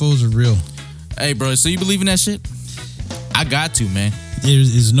 man, UFOs are real. Hey, bro, so you believe in that shit? I got to, man. There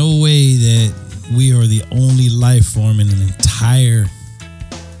is no way that we are the only life form in an entire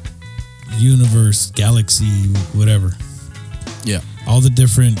universe, galaxy, whatever. Yeah. All the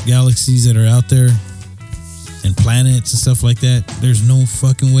different galaxies that are out there and planets and stuff like that. There's no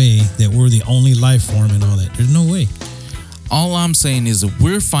fucking way that we're the only life form and all that. There's no way. All I'm saying is that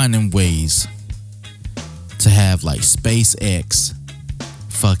we're finding ways to have like SpaceX,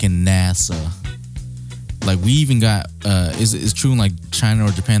 fucking NASA. Like we even got, it's true in like China or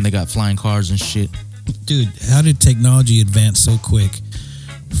Japan, they got flying cars and shit. Dude, how did technology advance so quick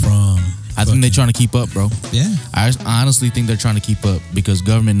from... I think they're trying to keep up, bro. Yeah. I honestly think they're trying to keep up because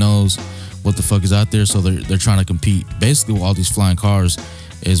government knows what the fuck is out there, so they're trying to compete. Basically, with all these flying cars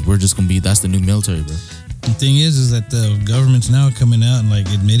is we're just gonna be, that's the new military, bro. The thing is that the government's now coming out and like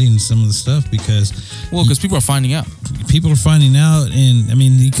admitting some of the stuff because people are finding out. People are finding out, and I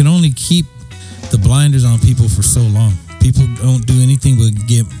mean, you can only keep the blinders on people for so long. People don't do anything but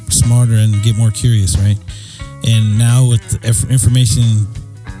get smarter and get more curious, right? And now with the information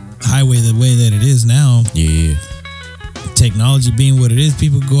highway the way that it is now, yeah, technology being what it is,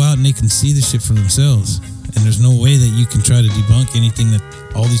 people go out and they can see the shit for themselves. And there's no way that you can try to debunk anything that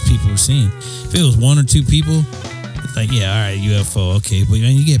all these people are seeing. If it was one or two people, it's like, yeah, all right, UFO, okay. But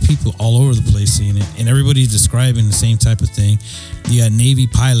man, you get people all over the place seeing it, and everybody's describing the same type of thing. You got Navy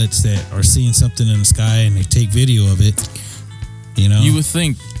pilots that are seeing something in the sky and they take video of it. You know, you would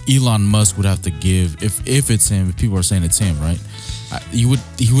think Elon Musk would have to give, if it's him, if people are saying it's him, right? He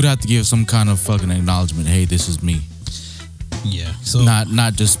would have to give some kind of fucking acknowledgement. Hey, this is me. Yeah. So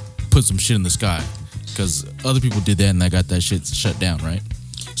not just put some shit in the sky, because other people did that and they got that shit shut down, right?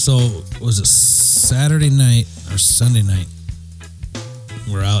 So was it Saturday night or Sunday night?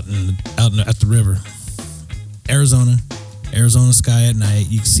 We're out at the river, Arizona sky at night.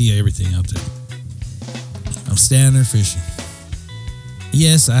 You can see everything out there. I'm standing there fishing.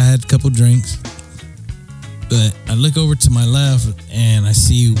 Yes, I had a couple drinks, but I look over to my left and I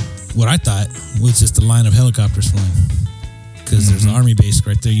see what I thought was just a line of helicopters flying. Because there's an army base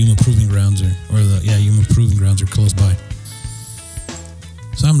right there. Yuma Proving Grounds Yuma Proving Grounds are close by.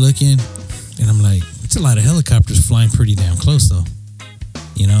 So I'm looking and I'm like, it's a lot of helicopters flying pretty damn close though.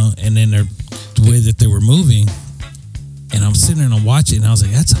 You know, and then the way that they were moving, and I'm sitting there and I'm watching, and I was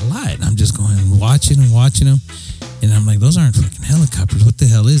like, that's a lot. And I'm just going and watching them. And I'm like, those aren't fucking helicopters. What the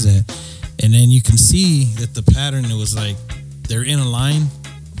hell is that? And then you can see that the pattern, it was like they're in a line,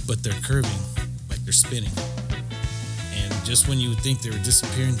 but they're curving, like they're spinning. And just when you would think they were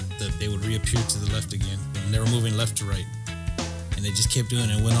disappearing, that they would reappear to the left again. And they were moving left to right. And they just kept doing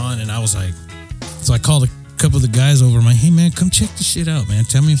it and went on. And I was like, so I called a couple of the guys over. I'm like, hey man, come check this shit out, man.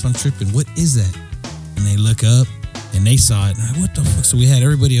 Tell me if I'm tripping. What is that? And they look up and they saw it. And I'm like, what the fuck? So we had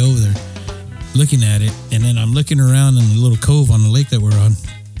everybody over there looking at it. And then I'm looking around in the little cove on the lake that we're on.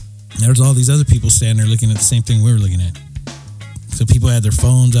 There's all these other people standing there looking at the same thing we were looking at. So people had their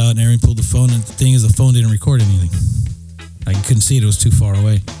phones out and everyone pulled the phone. And the thing is, the phone didn't record anything. I couldn't see it. It was too far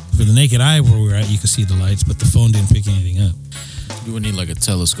away. For the naked eye where we were at, you could see the lights, but the phone didn't pick anything up. You would need like a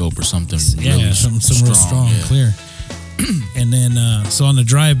telescope or something. Yeah, really something real strong and clear. And then, so on the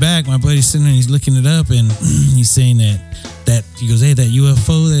drive back, my buddy's sitting there, he's looking it up, and he's saying that he goes, hey, that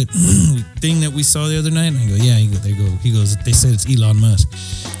UFO, that thing that we saw the other night? And I go, yeah. He goes, they said it's Elon Musk.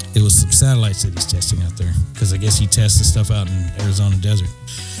 It was some satellites that he's testing out there, because I guess he tests the stuff out in Arizona desert.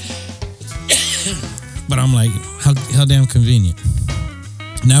 But I'm like, how damn convenient.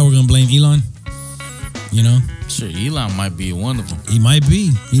 Now we're gonna blame Elon, you know? Sure, Elon might be one of them. He might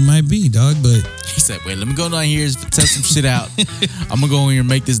be, dog. But he said, "Wait, let me go down here and test some shit out. I'm gonna go in here and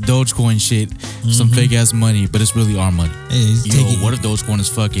make this Dogecoin shit, some fake ass money, but it's really our money." Hey, what if Dogecoin is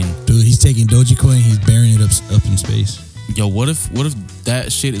fucking? Dude, he's taking Dogecoin, he's burying it up in space. Yo, what if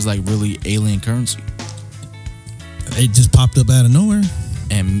that shit is like really alien currency? It just popped up out of nowhere,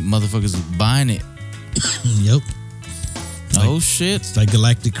 and motherfuckers is buying it. Yep. Shit! It's like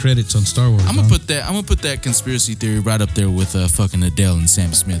galactic credits on Star Wars. I'm gonna put that conspiracy theory right up there with fucking Adele and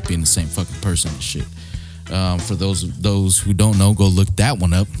Sam Smith being the same fucking person and shit. For those who don't know, go look that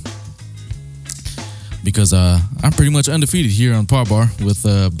one up. because I'm pretty much undefeated here on Par Bar with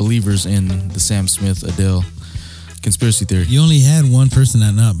believers in the Sam Smith Adele conspiracy theory. You only had one person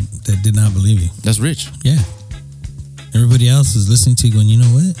that did not believe you. That's Rich. Yeah. Everybody else is listening to you going, you know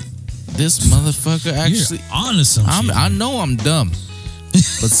what? This motherfucker actually. You're honest some shit. I know I'm dumb.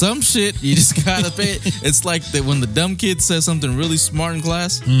 But some shit, you just gotta pay. It's like that when the dumb kid says something really smart in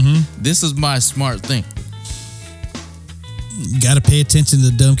class, this is my smart thing. You gotta pay attention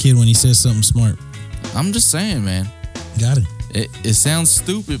to the dumb kid when he says something smart. I'm just saying, man. Got it. It sounds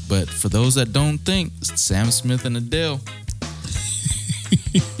stupid, but for those that don't think, Sam Smith and Adele.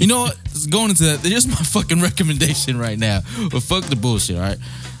 You know what? Going into that, here's my fucking recommendation right now. But fuck the bullshit, all right?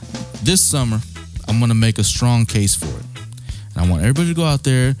 This summer, I'm going to make a strong case for it. And I want everybody to go out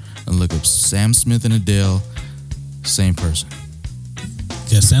there and look up Sam Smith and Adele, same person.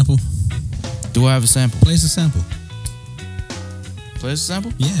 Got a sample? Do I have a sample? Play us a sample. Play us a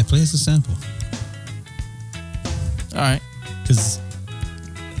sample? Yeah, play us a sample. All right. Because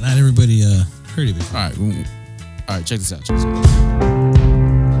not everybody heard it before. All right, check this out.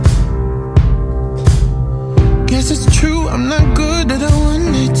 Guess it's true, I'm not good at a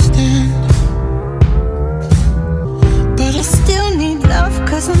one-night stand. But I still need love,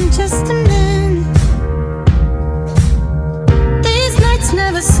 cause I'm just a man. These nights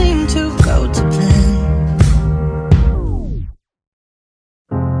never seem to go to plan.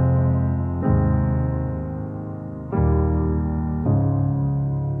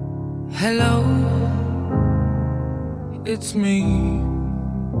 Hello, it's me.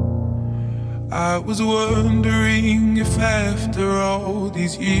 I was wondering if after all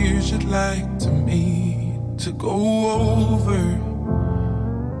these years you'd like to meet to go over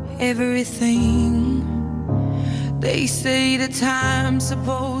everything. They say the time's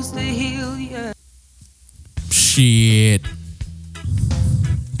supposed to heal you. Shit.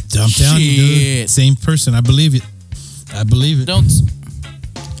 I'm telling you, dude, same person. I believe it. Don't.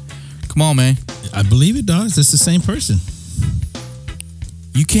 Come on, man. I believe it, dog. It's the same person.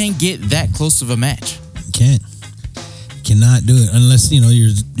 You can't get that close of a match. You can't. You cannot do it unless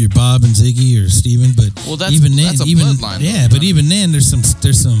you're Bob and Ziggy or Steven. But that's even then, a bloodline. Yeah, but even then, there's some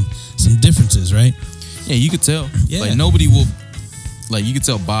differences, right? Yeah, you could tell. Yeah. Like nobody will. Like you could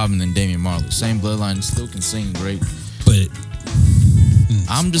tell Bob and then Damian Marley, same bloodline, still can sing great. But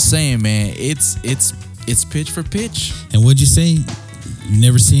I'm just saying, man, it's pitch for pitch. And what'd you say? You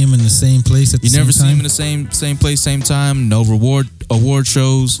never see him in the same place at the same time? You never see him in the same place, same time. No award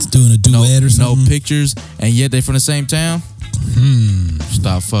shows. Doing a duet or something. No pictures. And yet they from the same town?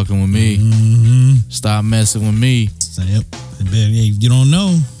 Stop fucking with me. Stop messing with me. Yep. You don't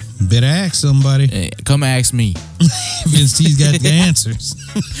know. Better ask somebody. Hey, come ask me. Vince T's got the answers.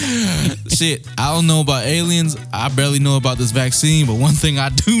 Shit, I don't know about aliens. I barely know about this vaccine. But one thing I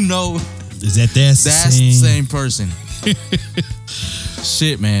do know is that's the same person.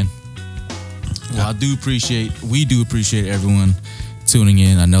 Shit, man. Well, we do appreciate everyone tuning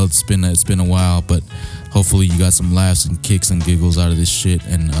in. I know it's been a while, but hopefully you got some laughs and kicks and giggles out of this shit,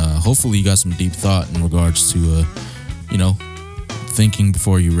 and hopefully you got some deep thought in regards to, thinking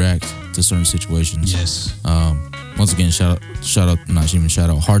before you react to certain situations. Yes. Once again,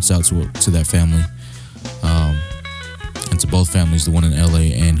 hearts out to that family, and to both families, the one in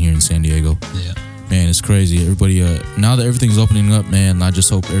LA and here in San Diego. Yeah. Man, it's crazy. Everybody, now that everything's opening up, man, I just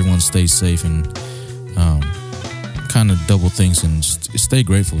hope everyone stays safe and kind of double thinks and stay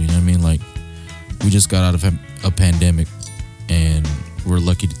grateful. You know what I mean? Like, we just got out of a pandemic and we're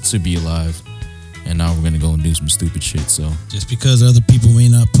lucky to be alive. And now we're going to go and do some stupid shit. So just because other people may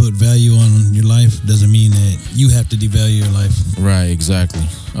not put value on your life doesn't mean that you have to devalue your life. Right, exactly.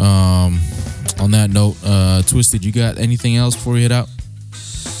 On that note, Twisted, you got anything else before we head out?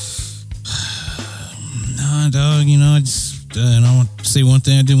 Nah, dog, I want to say one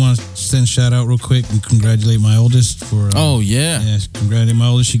thing. I did want to send a shout out real quick and congratulate my oldest for... Yeah, congratulate my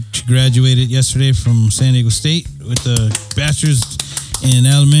oldest. She graduated yesterday from San Diego State with a bachelor's in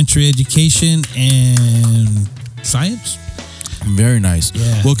elementary education and science. Very nice.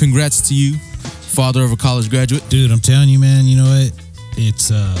 Yeah. Well, congrats to you, father of a college graduate. Dude, I'm telling you, man, you know what?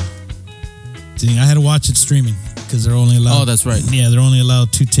 It's I had to watch it streaming because they're only allowed... Oh, that's right. Yeah, they're only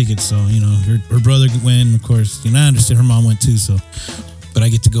allowed 2 tickets. So, her brother went, of course. I understand her mom went too, so... But I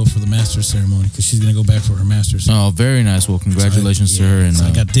get to go for the master's ceremony because she's going to go back for her master's. Oh, very nice. Well, congratulations to her. And so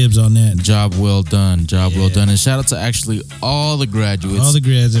I got dibs on that. Job well done. Well done. And shout out to actually all the graduates. All the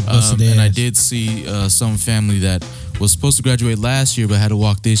grads that busted their ass. And I did see some family that was supposed to graduate last year but had to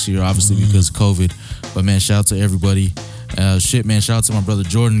walk this year, obviously because of COVID. But, man, shout out to everybody. Shout out to my brother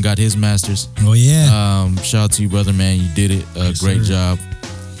Jordan, got his master's. Oh, yeah. Shout out to you, brother, man. You did it. Yes, great sir. job.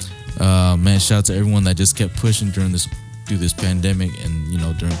 Man, shout out to everyone that just kept pushing through this pandemic and, you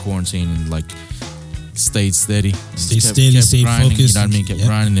know, during quarantine and like stayed steady. Stayed focused. You know what I mean? Kept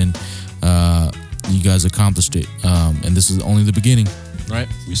grinding and you guys accomplished it. And this is only the beginning, right?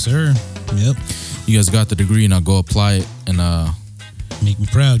 Yes, sir. Yep. You guys got the degree, now go apply it and make me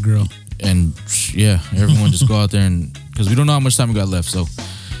proud, girl. And yeah, everyone just go out there and because we don't know how much time we got left. So,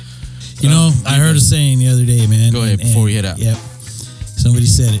 you know, I heard a saying the other day, man. Go ahead before we head out. Yep. Somebody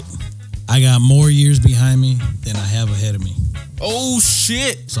said it. I got more years behind me than I have ahead of me. Oh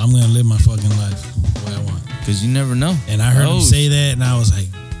shit! So I'm gonna live my fucking life the way I want. Because you never know. And I heard him say that, and I was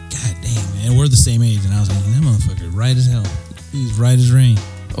like, God damn, man, we're the same age. And I was like, that motherfucker right as hell. He's right as rain.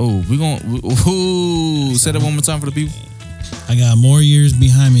 Oh, say that one more time for the people. I got more years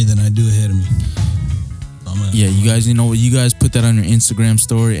behind me than I do ahead of me. Yeah, you guys, you know what? You guys put that on your Instagram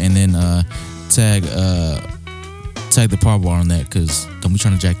story and then tag the Power Bar on that because don't be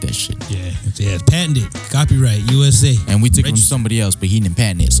trying to jack that shit. Yeah, it's patented, copyright, USA. And we took it from somebody else, but he didn't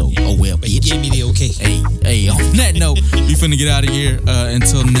patent it, so oh well. But he gave me the okay. Hey, on that note, we finna get out of here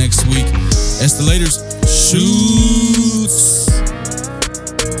until next week. Estelators, shoots.